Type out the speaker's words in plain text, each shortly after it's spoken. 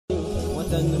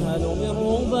تنهل من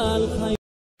ربى الخير.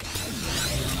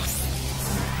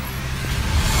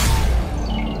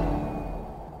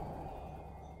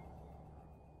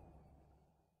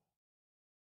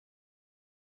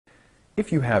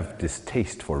 If you have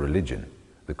distaste for religion,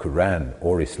 the Quran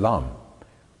or Islam,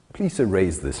 please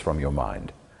erase this from your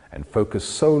mind and focus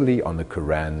solely on the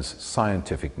Quran's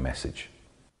scientific message.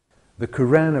 The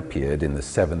Quran appeared in the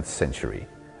 7th century,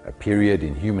 a period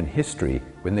in human history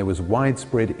when there was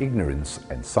widespread ignorance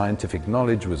and scientific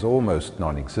knowledge was almost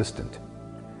non-existent.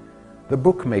 The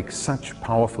book makes such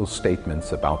powerful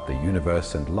statements about the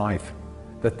universe and life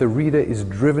that the reader is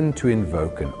driven to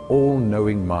invoke an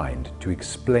all-knowing mind to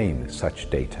explain such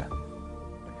data.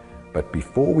 But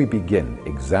before we begin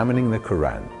examining the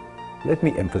Quran, let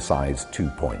me emphasize 2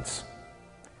 points.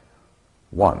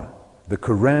 1. The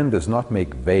Quran does not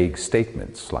make vague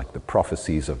statements like the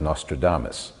prophecies of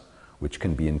Nostradamus, which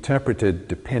can be interpreted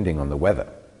depending on the weather.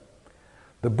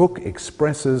 The book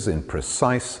expresses in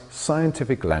precise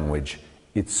scientific language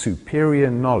its superior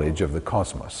knowledge of the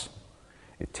cosmos.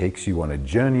 It takes you on a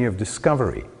journey of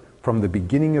discovery from the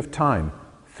beginning of time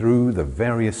through the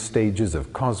various stages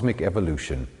of cosmic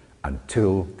evolution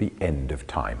until the end of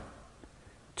time.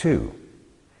 2.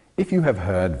 If you have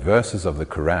heard verses of the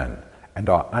Quran and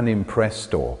are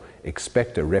unimpressed or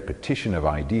expect a repetition of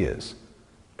ideas,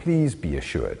 please be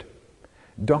assured.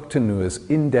 Dr. Noor's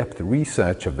in-depth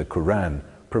research of the Quran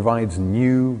provides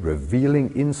new,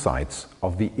 revealing insights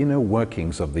of the inner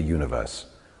workings of the universe,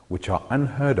 which are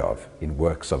unheard of in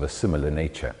works of a similar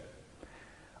nature.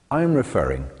 I am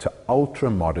referring to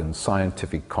ultra-modern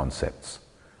scientific concepts,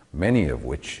 many of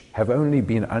which have only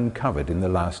been uncovered in the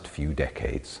last few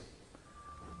decades.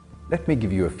 Let me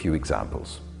give you a few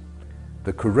examples.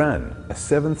 The Quran, a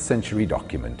 7th century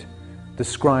document,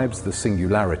 describes the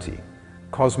singularity,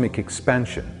 cosmic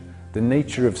expansion, the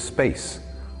nature of space,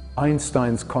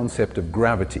 Einstein's concept of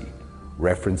gravity,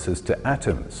 references to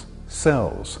atoms,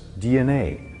 cells,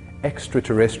 DNA,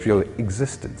 extraterrestrial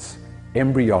existence,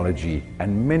 embryology,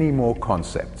 and many more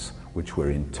concepts which were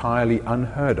entirely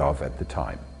unheard of at the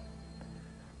time.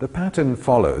 The pattern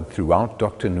followed throughout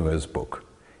Dr. Noor's book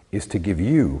is to give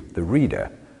you, the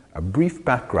reader, a brief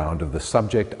background of the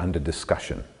subject under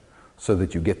discussion so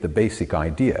that you get the basic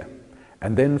idea,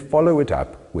 and then follow it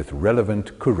up with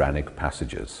relevant Quranic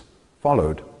passages,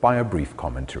 followed by a brief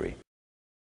commentary.